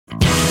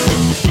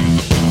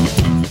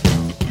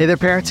Hey there,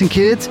 parents and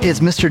kids. It's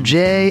Mr.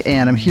 J,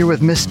 and I'm here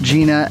with Miss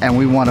Gina, and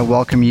we want to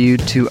welcome you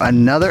to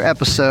another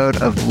episode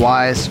of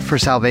Wise for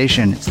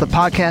Salvation. It's the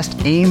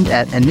podcast aimed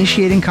at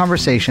initiating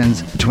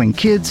conversations between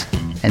kids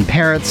and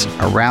parents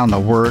around the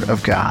Word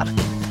of God.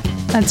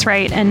 That's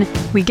right, and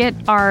we get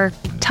our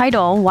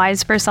title,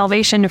 Wise for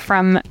Salvation,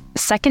 from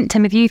 2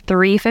 Timothy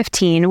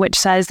 3:15, which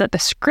says that the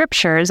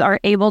Scriptures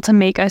are able to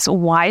make us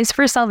wise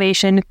for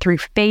salvation through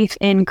faith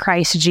in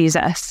Christ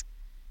Jesus.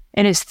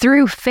 It is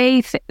through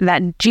faith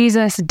that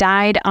Jesus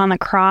died on the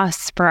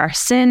cross for our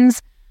sins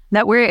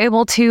that we're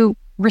able to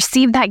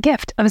receive that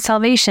gift of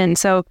salvation.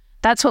 So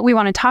that's what we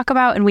want to talk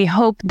about, and we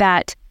hope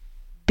that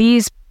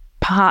these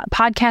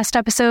podcast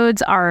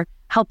episodes are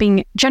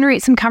helping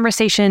generate some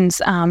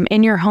conversations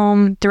in your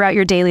home, throughout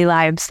your daily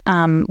lives,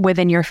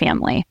 within your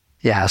family.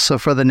 Yeah, so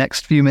for the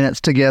next few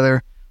minutes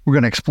together, we're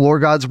going to explore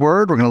God's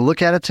Word. We're going to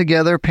look at it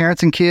together,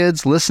 parents and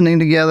kids listening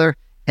together.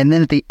 And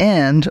then at the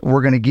end,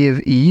 we're going to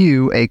give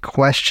you a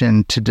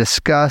question to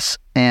discuss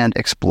and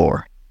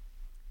explore.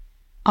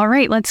 All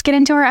right, let's get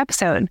into our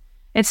episode.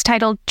 It's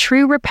titled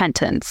True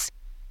Repentance.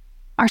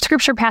 Our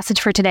scripture passage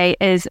for today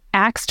is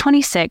Acts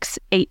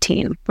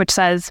 26:18, which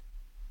says,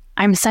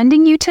 "I'm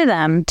sending you to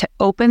them to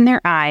open their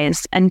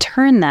eyes and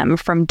turn them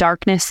from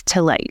darkness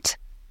to light,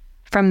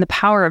 from the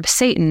power of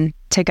Satan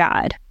to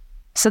God,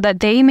 so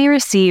that they may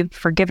receive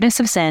forgiveness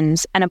of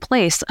sins and a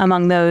place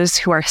among those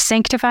who are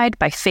sanctified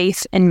by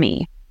faith in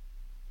me."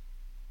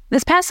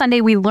 This past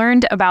Sunday, we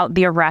learned about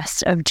the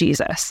arrest of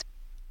Jesus.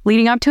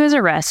 Leading up to his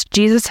arrest,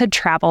 Jesus had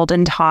traveled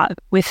and taught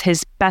with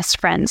his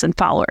best friends and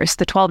followers,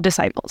 the 12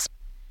 disciples.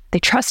 They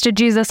trusted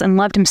Jesus and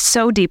loved him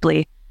so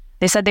deeply,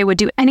 they said they would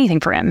do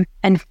anything for him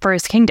and for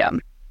his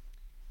kingdom.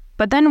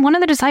 But then one of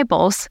the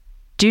disciples,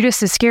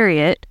 Judas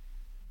Iscariot,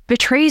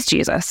 betrays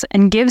Jesus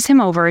and gives him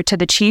over to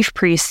the chief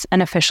priests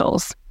and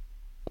officials.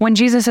 When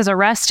Jesus is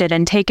arrested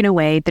and taken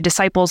away, the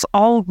disciples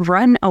all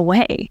run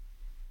away.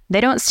 They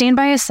don't stand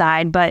by his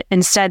side, but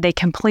instead they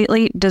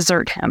completely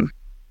desert him.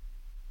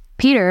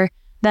 Peter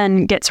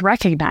then gets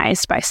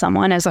recognized by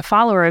someone as a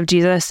follower of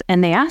Jesus,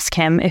 and they ask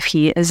him if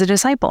he is a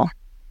disciple.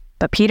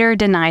 But Peter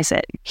denies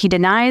it. He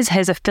denies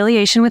his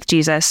affiliation with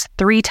Jesus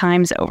 3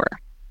 times over.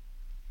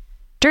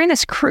 During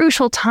this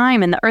crucial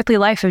time in the earthly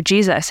life of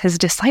Jesus, his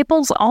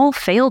disciples all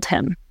failed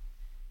him.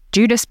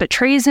 Judas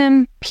betrays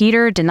him,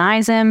 Peter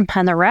denies him,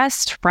 and the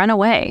rest run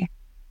away.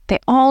 They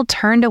all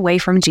turned away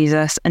from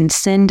Jesus and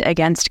sinned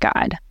against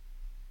God.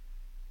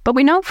 But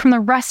we know from the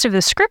rest of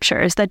the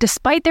scriptures that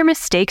despite their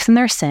mistakes and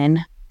their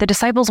sin, the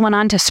disciples went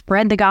on to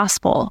spread the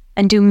gospel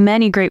and do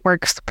many great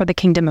works for the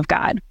kingdom of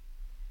God.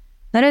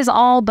 That is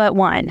all but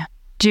one,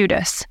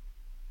 Judas.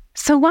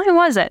 So why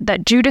was it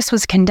that Judas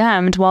was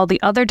condemned while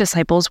the other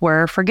disciples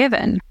were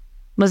forgiven?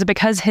 Was it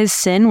because his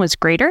sin was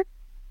greater?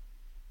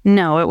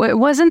 No, it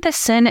wasn't the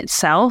sin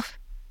itself,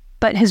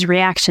 but his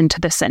reaction to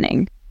the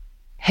sinning,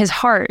 his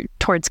heart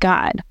towards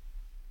God.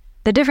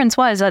 The difference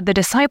was that the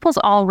disciples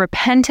all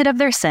repented of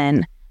their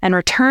sin and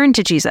returned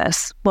to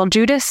Jesus, while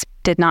Judas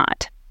did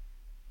not.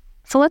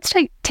 So let's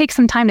take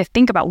some time to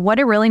think about what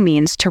it really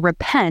means to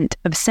repent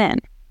of sin.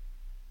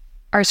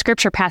 Our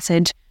scripture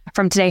passage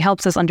from today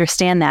helps us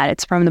understand that.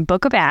 It's from the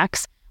book of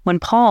Acts, when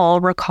Paul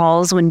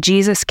recalls when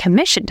Jesus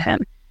commissioned him,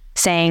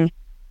 saying,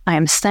 "I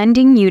am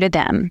sending you to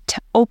them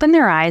to open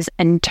their eyes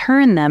and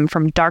turn them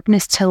from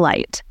darkness to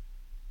light,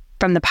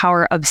 from the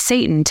power of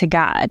Satan to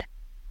God,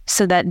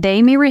 so that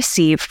they may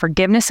receive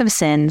forgiveness of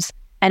sins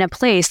and a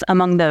place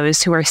among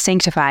those who are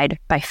sanctified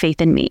by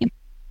faith in me."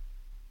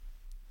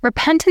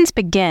 Repentance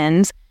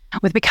begins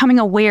with becoming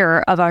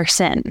aware of our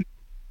sin.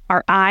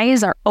 Our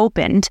eyes are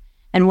opened,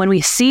 and when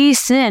we see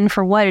sin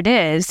for what it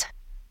is,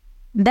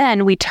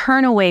 then we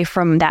turn away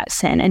from that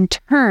sin and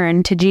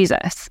turn to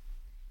Jesus.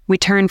 We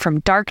turn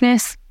from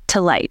darkness to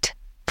light,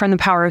 from the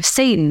power of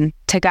Satan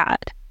to God.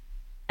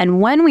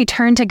 And when we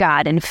turn to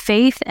God in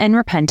faith and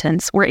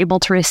repentance, we're able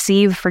to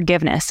receive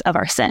forgiveness of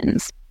our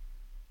sins.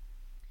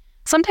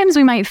 Sometimes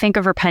we might think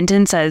of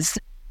repentance as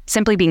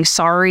simply being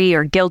sorry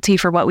or guilty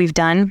for what we've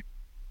done.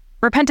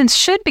 Repentance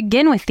should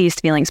begin with these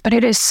feelings, but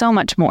it is so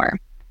much more.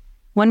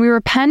 When we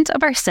repent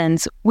of our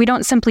sins, we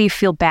don't simply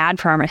feel bad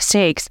for our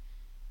mistakes,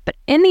 but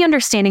in the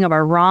understanding of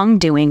our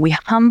wrongdoing, we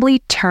humbly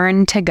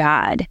turn to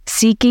God,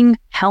 seeking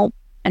help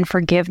and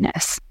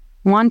forgiveness,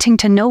 wanting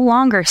to no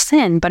longer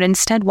sin, but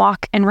instead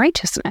walk in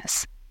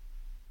righteousness.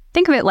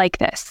 Think of it like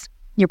this.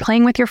 You're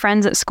playing with your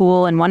friends at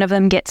school, and one of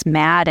them gets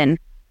mad and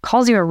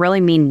calls you a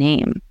really mean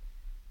name.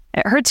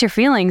 It hurts your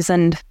feelings,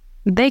 and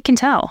they can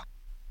tell.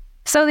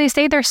 So they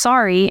say they're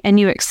sorry, and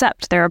you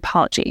accept their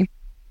apology.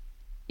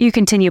 You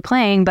continue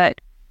playing, but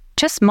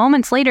just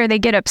moments later, they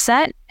get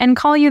upset and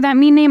call you that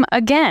mean name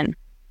again.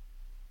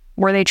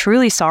 Were they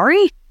truly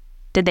sorry?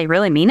 Did they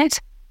really mean it?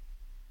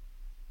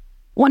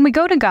 When we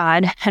go to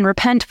God and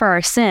repent for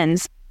our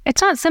sins,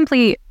 it's not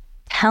simply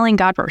telling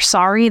God we're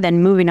sorry,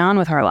 then moving on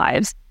with our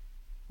lives.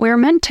 We're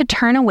meant to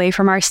turn away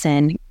from our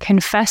sin,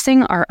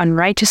 confessing our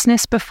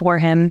unrighteousness before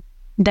Him,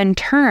 then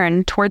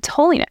turn towards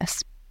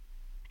holiness,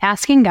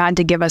 asking God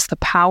to give us the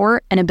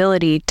power and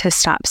ability to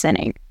stop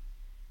sinning.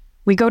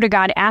 We go to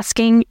God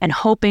asking and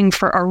hoping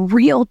for a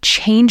real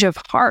change of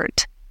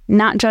heart,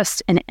 not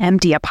just an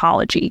empty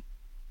apology.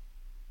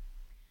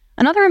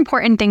 Another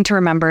important thing to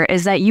remember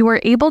is that you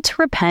are able to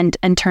repent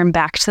and turn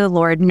back to the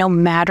Lord no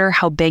matter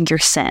how big your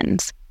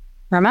sins.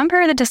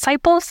 Remember the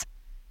disciples?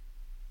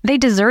 They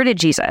deserted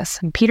Jesus.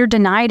 Peter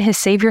denied his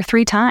Savior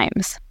 3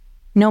 times.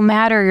 No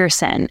matter your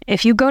sin,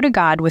 if you go to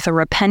God with a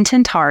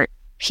repentant heart,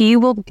 He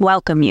will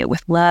welcome you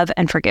with love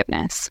and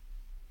forgiveness.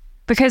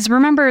 Because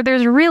remember,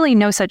 there's really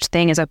no such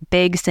thing as a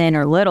big sin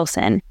or little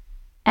sin.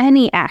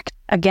 Any act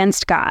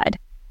against God,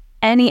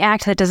 any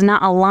act that does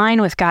not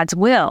align with God's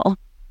will,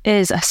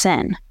 is a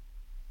sin.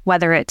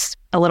 Whether it's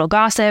a little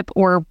gossip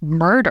or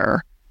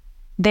murder,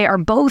 they are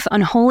both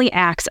unholy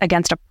acts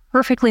against a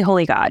perfectly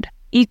holy God,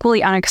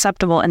 equally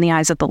unacceptable in the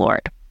eyes of the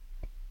Lord.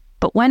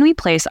 But when we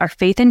place our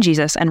faith in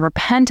Jesus and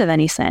repent of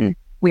any sin,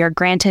 we are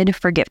granted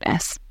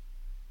forgiveness.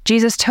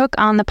 Jesus took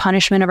on the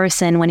punishment of our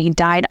sin when He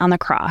died on the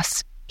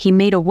cross. He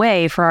made a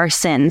way for our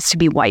sins to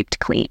be wiped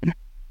clean.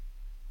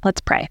 Let's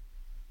pray.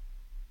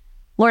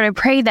 Lord, I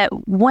pray that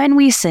when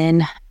we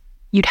sin,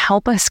 You'd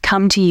help us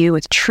come to You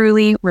with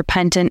truly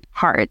repentant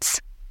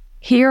hearts.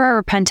 Hear our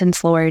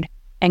repentance, Lord,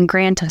 and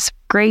grant us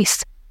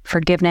grace,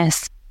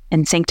 forgiveness,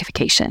 and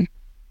sanctification.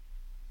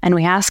 And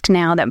we ask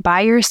now that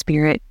by Your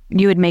Spirit,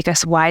 You would make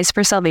us wise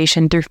for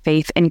salvation through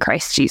faith in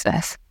Christ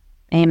Jesus.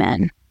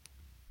 Amen.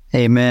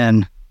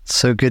 Amen.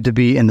 So good to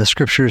be in the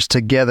scriptures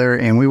together.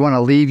 And we want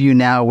to leave you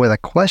now with a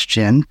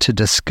question to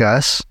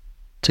discuss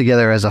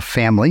together as a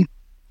family.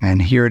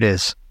 And here it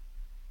is.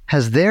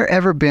 Has there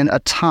ever been a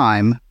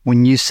time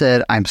when you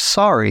said, "I'm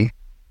sorry,"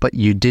 but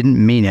you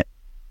didn't mean it?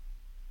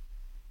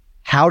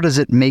 How does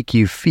it make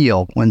you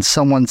feel when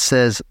someone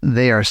says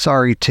they are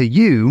sorry to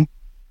you,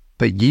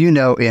 but you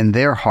know in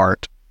their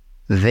heart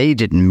they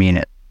didn't mean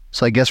it?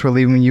 So I guess we're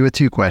leaving you with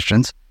 2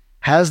 questions.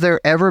 Has there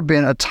ever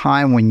been a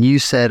time when you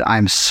said,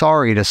 "I'm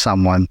sorry" to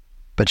someone,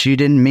 but you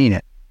didn't mean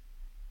it?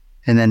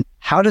 And then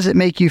how does it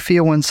make you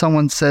feel when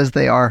someone says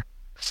they are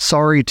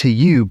sorry to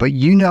you, but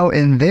you know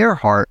in their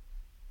heart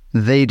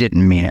they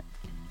didn't mean it?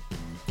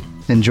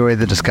 Enjoy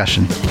the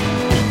discussion.